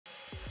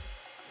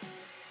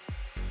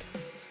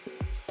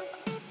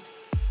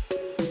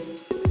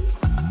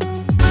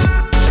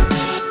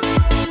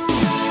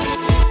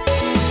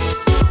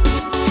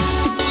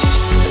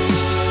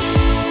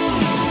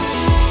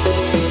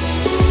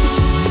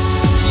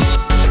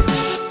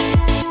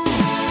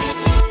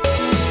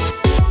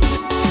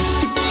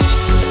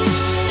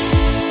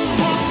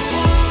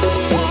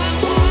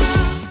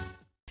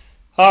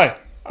Hi,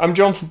 I'm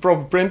John from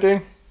Proper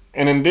Printing,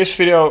 and in this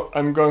video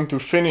I'm going to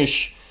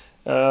finish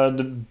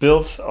the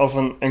build of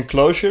an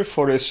enclosure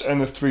for this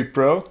NF3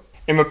 Pro.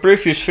 In my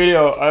previous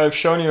video I have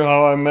shown you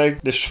how I make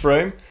this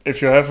frame.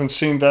 If you haven't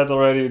seen that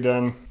already,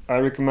 then I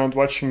recommend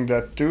watching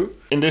that too.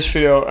 In this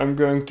video I'm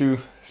going to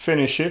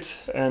finish it,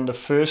 and the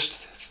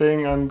first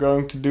thing I'm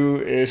going to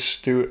do is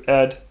to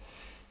add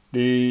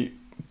the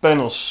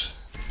panels.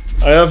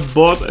 I have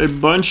bought a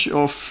bunch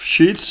of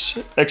sheets,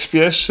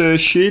 XPS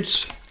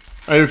sheets.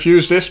 I have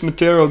used this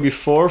material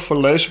before for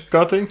laser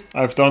cutting.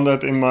 I've done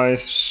that in my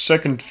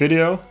second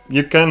video.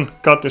 You can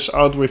cut this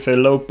out with a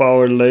low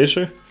power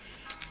laser.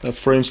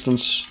 For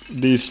instance,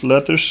 these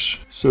letters,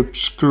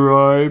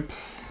 subscribe.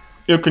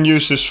 You can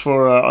use this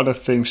for other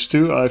things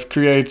too. I've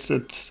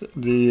created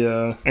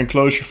the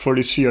enclosure for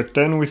the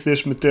CR10 with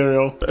this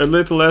material. A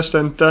little less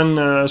than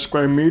 10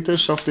 square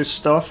meters of this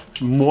stuff.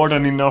 More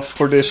than enough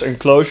for this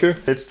enclosure.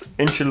 It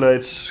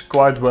insulates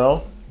quite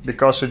well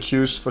because it's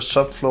used for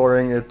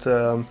subflooring.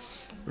 It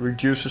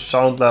reduces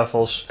sound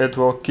levels. It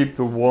will keep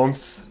the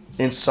warmth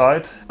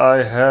inside.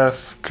 I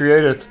have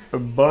created a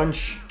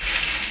bunch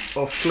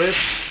of clips.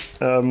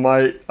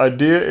 My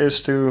idea is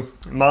to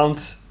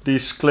mount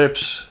these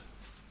clips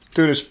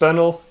to this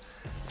panel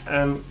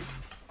and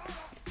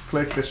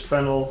click this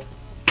panel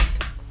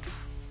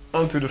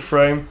onto the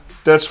frame.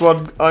 That's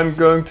what I'm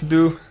going to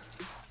do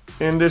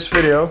in this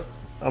video,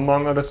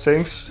 among other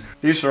things.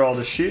 These are all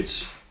the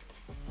sheets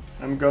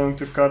I'm going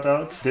to cut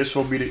out. This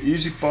will be the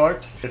easy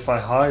part if I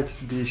hide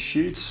these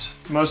sheets.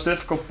 Most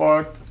difficult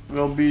part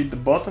will be the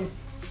bottom.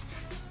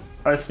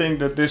 I think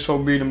that this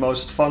will be the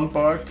most fun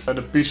part.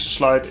 The pieces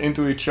slide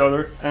into each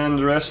other, and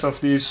the rest of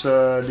these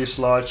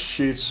large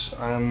sheets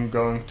I'm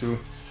going to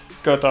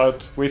cut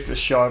out with a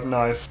sharp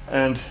knife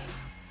and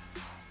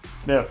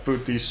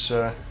put these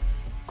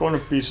corner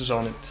pieces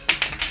on it.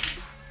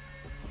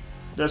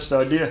 That's the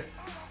idea,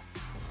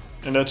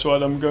 and that's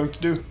what I'm going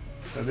to do.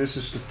 So this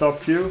is the top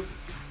view.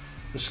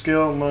 The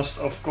scale must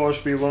of course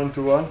be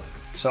 1:1,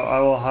 so I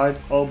will hide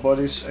all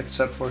bodies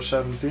except for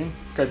 17.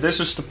 Okay,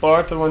 this is the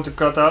part I want to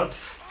cut out,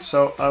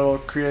 so I will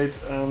create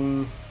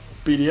a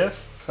PDF.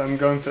 I'm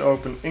going to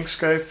open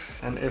Inkscape,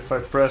 and if I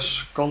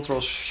press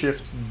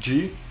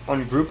Ctrl-Shift-G,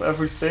 ungroup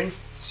everything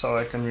so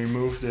I can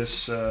remove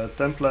this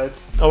template.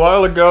 A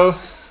while ago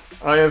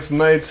I have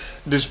made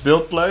this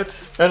build plate,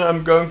 and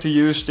I'm going to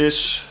use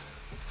this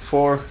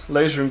for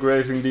laser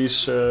engraving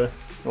these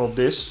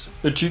this.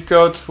 The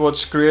G-code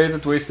what's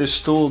created with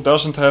this tool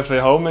doesn't have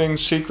a homing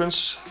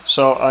sequence,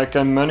 so I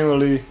can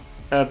manually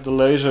add the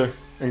laser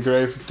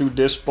engraver to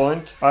this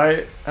point.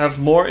 I have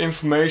more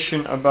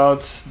information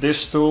about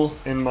this tool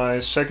in my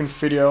second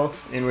video,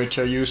 in which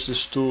I use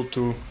this tool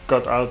to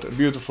cut out a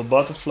beautiful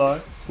butterfly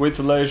with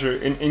the laser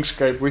in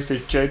Inkscape with the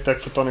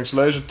JTAG Photonics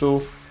laser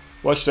tool.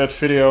 Watch that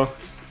video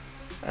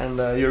and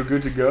you're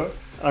good to go.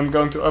 I'm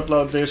going to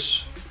upload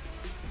this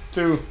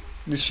to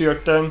the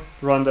CR10,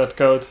 run that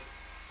code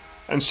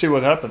and see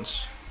what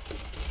happens.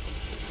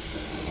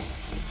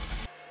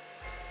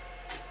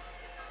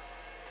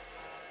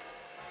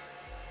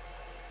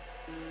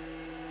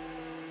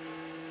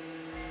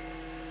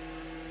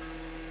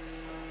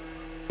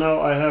 Now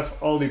I have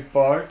all the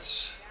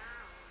parts,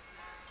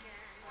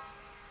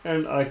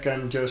 and I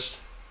can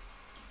just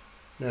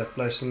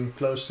place them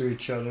close to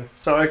each other.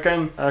 So I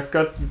can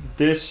cut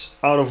this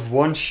out of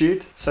one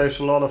sheet. It saves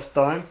a lot of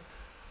time.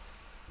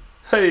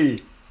 Hey,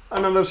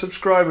 another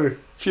subscriber,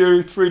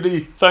 Fury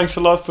 3D. Thanks a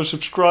lot for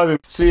subscribing.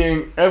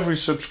 Seeing every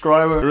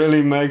subscriber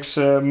really makes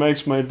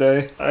my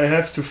day. I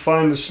have to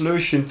find a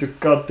solution to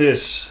cut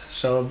this,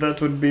 so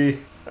that would be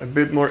a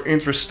bit more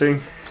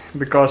interesting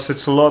because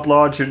it's a lot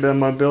larger than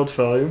my build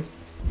volume.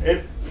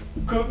 It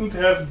couldn't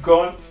have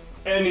gone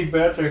any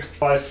better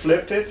if I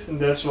flipped it, and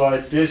that's why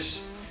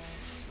this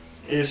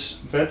is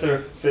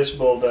better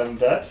visible than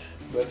that.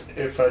 But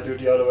if I do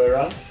the other way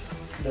around,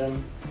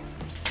 then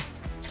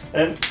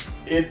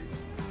it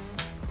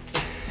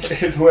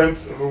went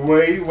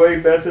way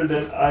better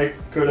than I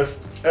could have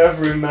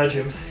ever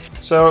imagined.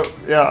 So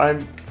yeah,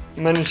 I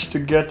managed to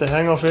get the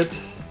hang of it,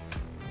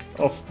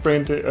 of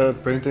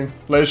printing,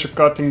 laser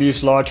cutting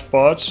these large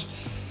parts.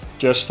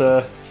 Just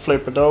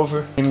flip it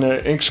over. In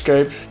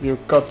Inkscape you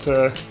cut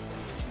the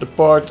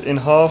part in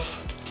half,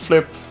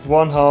 flip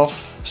one half,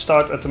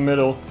 start at the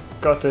middle,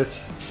 cut it,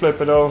 flip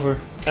it over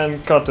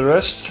and cut the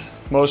rest.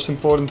 Most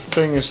important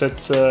thing is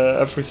that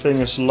everything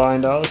is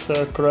lined out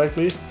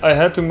correctly. I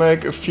had to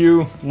make a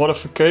few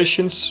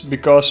modifications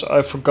because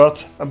I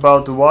forgot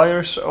about the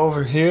wires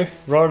over here.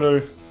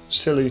 Rather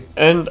silly.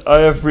 And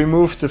I have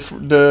removed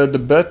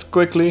the bed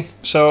quickly,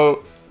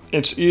 so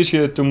it's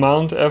easier to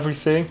mount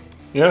everything.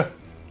 Yeah.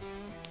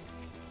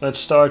 Let's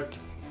start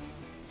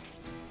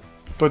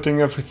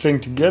putting everything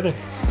together.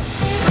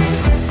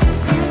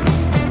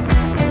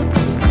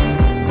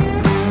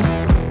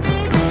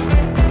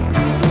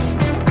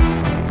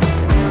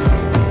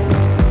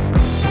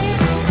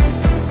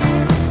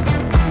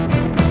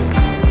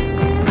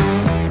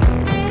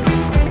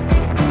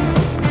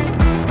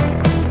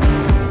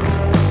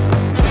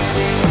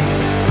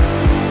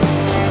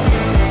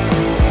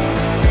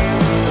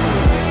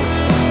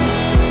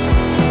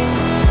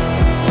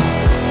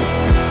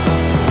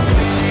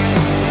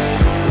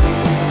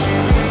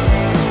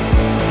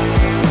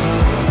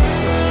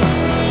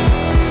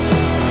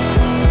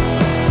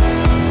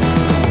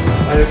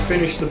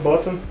 finished the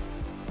bottom,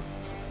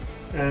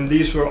 and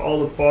these were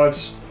all the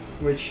parts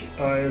which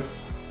I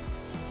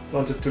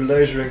wanted to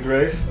laser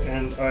engrave,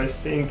 and I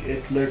think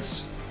it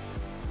looks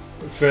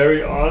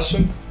very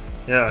awesome.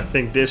 Yeah, I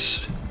think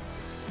this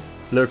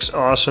looks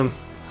awesome.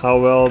 How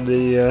well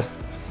the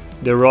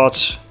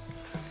rods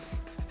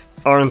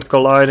aren't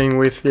colliding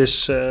with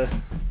this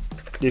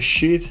this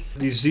sheet.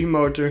 The Z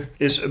motor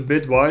is a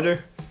bit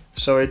wider,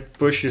 so it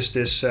pushes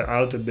this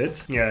out a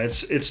bit. Yeah,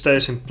 it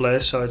stays in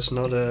place, so it's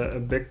not a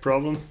big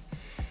problem.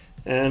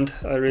 And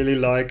I really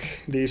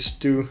like these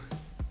two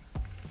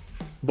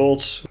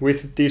bolts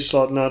with the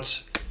T-slot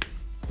nuts,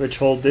 which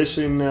hold this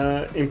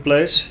in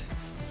place.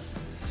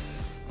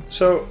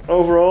 So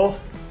overall,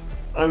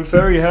 I'm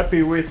very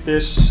happy with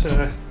this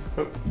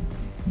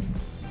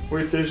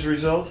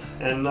result.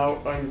 And now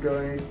I'm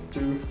going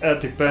to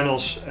add the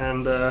panels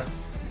and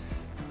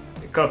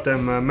cut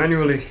them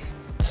manually.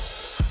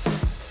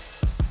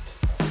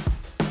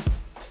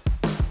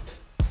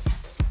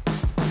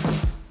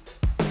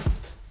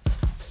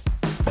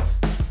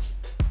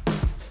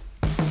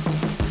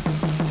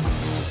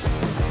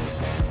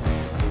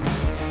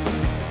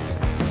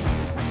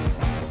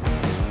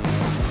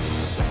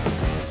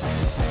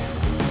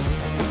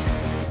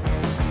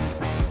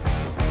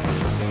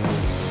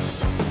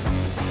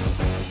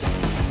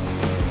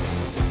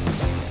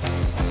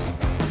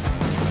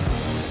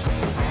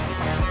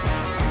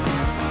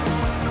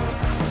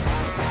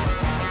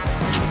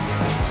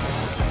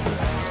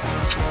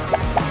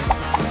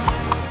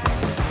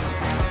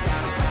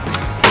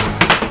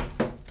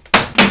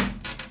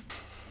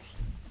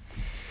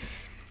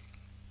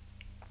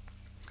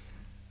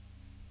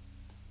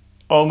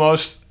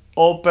 Almost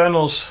all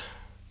panels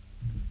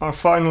are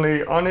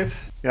finally on it.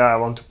 Yeah, I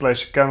want to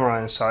place a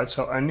camera inside,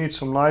 so I need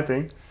some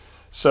lighting.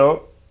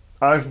 So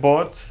I've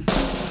bought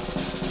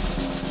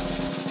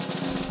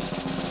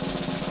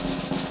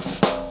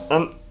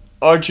an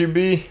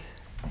RGB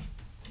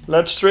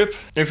LED strip.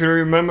 If you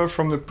remember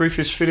from the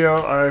previous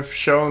video, I've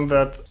shown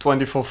that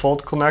 24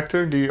 volt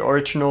connector, the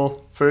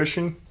original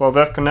version. Well,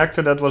 that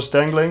connector that was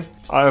dangling.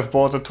 I have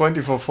bought a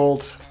 24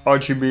 volt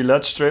RGB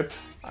LED strip.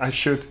 I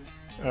should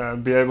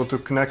be able to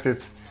connect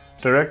it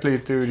directly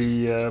to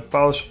the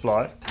power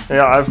supply.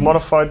 Yeah, I've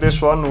modified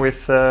this one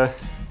with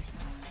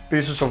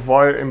pieces of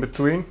wire in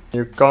between.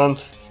 You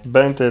can't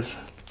bend it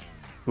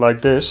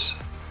like this,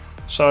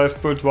 so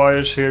I've put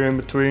wires here in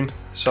between,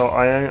 so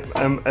I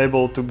am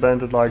able to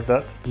bend it like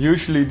that.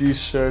 Usually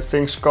these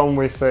things come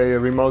with a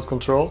remote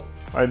control.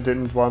 I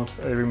didn't want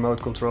a remote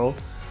control,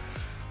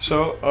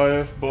 so I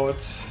have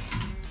bought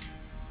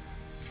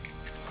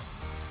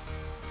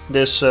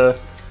this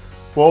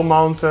wall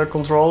mount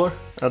controller.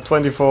 A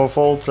 24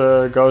 volt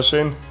goes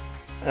in,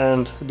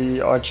 and the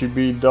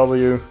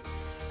RGBW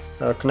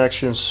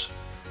connections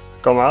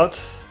come out.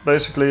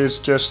 Basically it's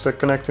just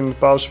connecting the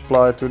power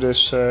supply to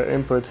this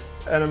input,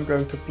 and I'm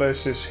going to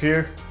place this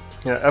here.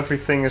 Yeah,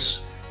 everything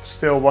is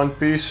still one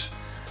piece.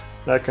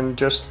 I can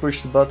just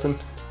push the button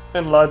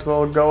and the light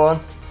will go on,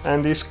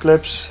 and these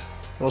clips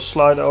will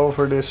slide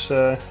over this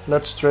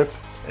LED strip.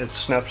 It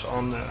snaps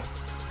on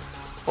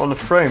the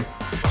frame.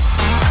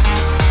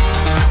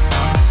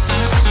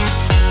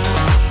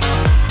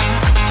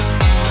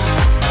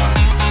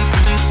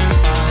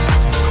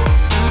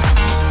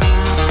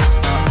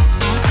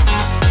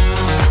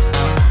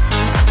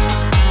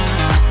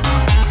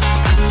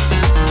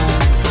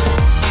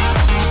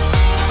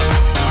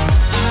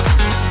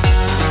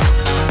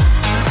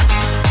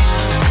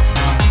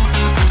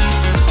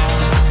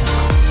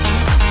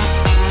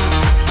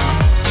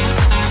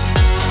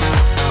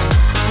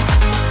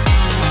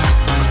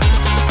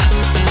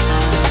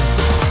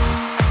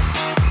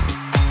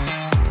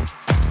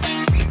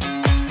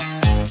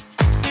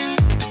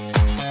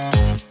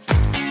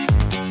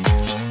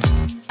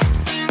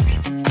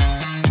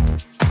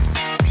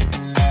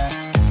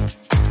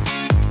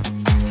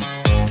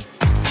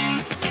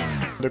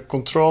 The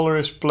controller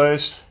is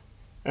placed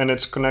and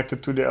it's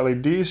connected to the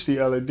LEDs. The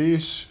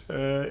LEDs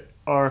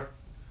are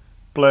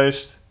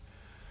placed.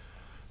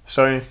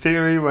 So in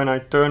theory, when I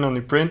turn on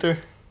the printer,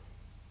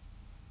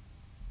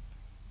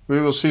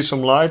 we will see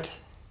some light,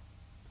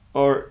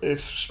 or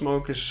if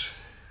smoke is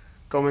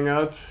coming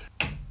out.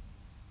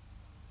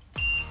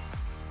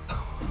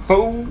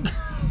 Oh!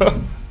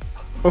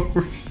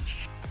 Oh.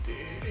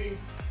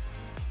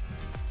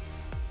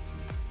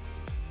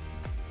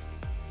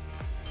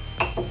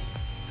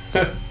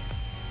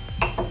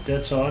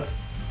 That's hot.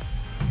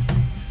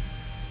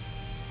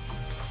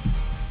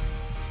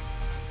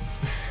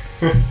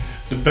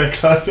 The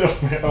backlight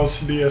of my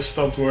LCD has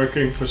stopped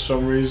working for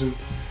some reason.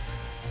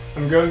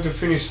 I'm going to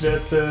finish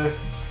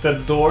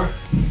that door.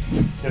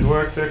 It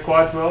worked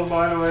quite well,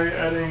 by the way,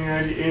 adding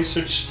the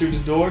inserts to the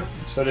door.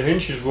 So the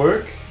hinges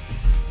work.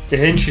 The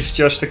hinge is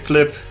just a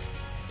clip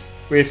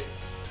with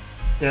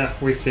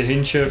the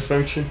hinge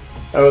function.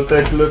 I will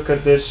take a look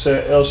at this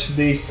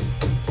LCD,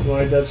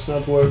 why that's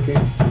not working.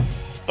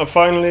 I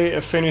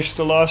finally finished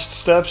the last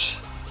steps,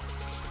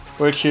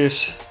 which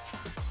is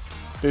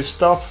this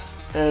top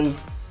and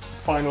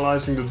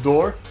finalizing the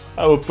door.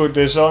 I will put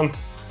this on,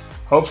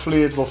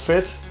 Hopefully it will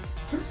fit.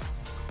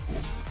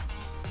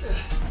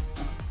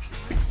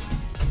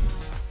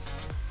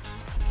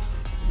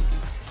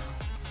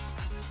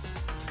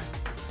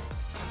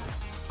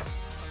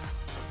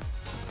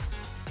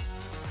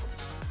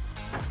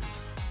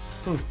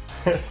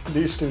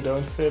 These two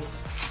don't fit.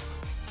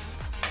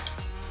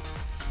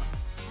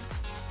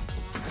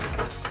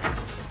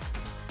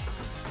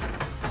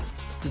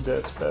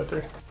 That's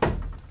better.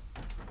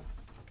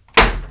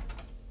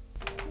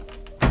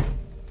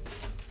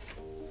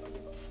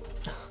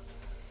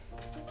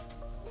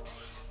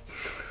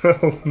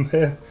 Oh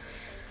man.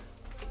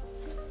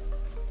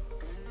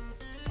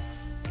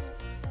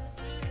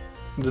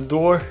 The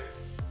door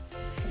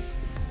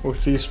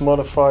with these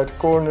modified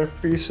corner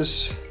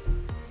pieces.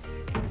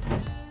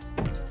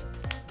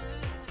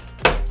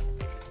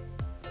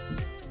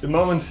 The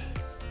moment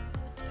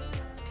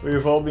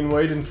we've all been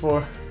waiting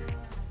for.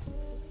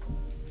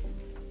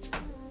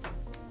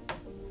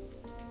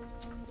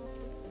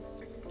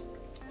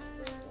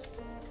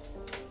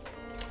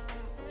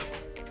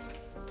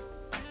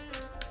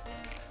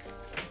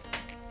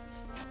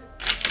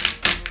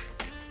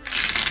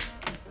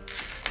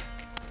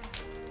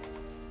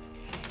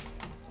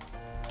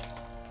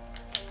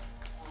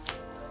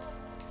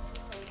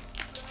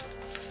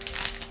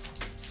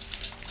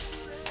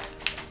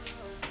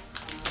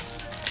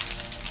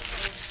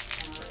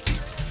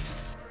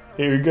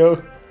 Here we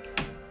go.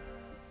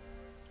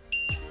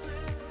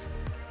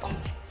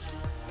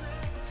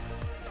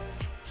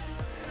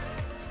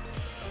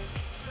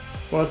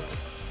 What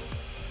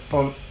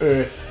on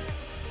earth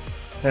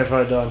have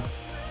I done?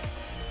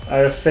 I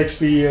have fixed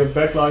the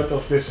backlight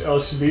of this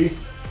LCD.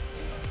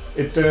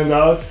 It turned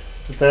out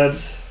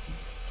that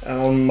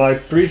my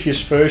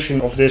previous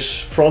version of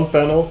this front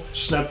panel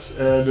snapped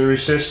the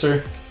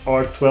resistor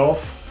R12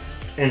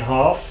 in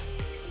half.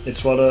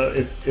 It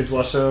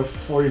was a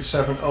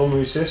 47 ohm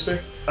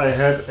resistor. I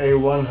had a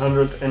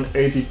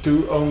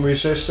 182 ohm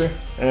resistor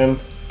and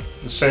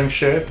the same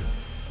shape,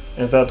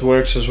 and that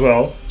works as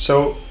well.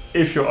 So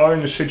if you are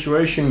in a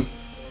situation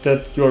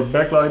that your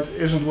backlight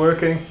isn't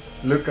working,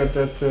 look at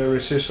that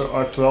resistor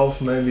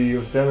R12, maybe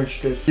you've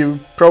damaged it.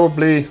 You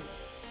probably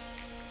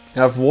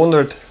have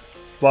wondered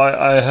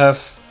why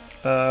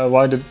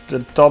why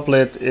the top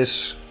lid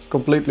is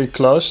completely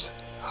closed.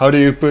 How do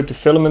you put the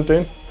filament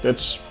in?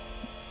 That's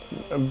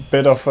a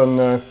bit of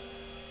an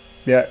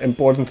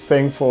important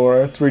thing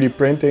for 3D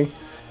printing.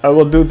 I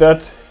will do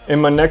that in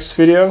my next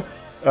video.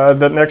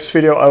 That next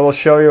video I will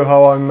show you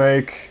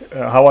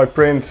how I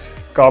print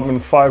carbon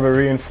fiber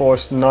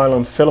reinforced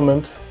nylon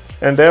filament,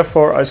 and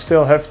therefore I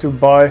still have to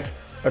buy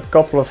a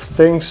couple of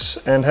things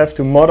and have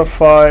to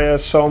modify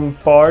some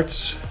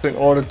parts in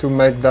order to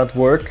make that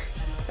work,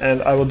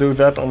 and I will do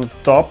that on the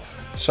top.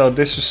 So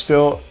this is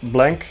still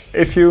blank.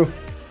 If you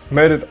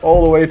made it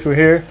all the way to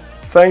here,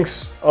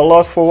 thanks a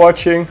lot for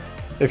watching.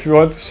 If you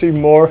want to see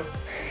more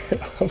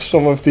of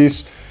some of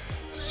these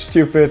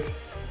stupid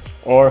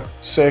or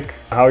sick,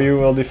 how you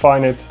will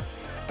define it,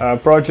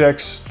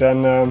 projects,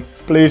 then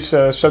please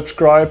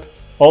subscribe.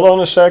 Hold on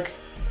a sec,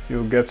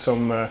 you'll get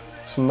some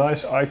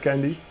nice eye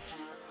candy.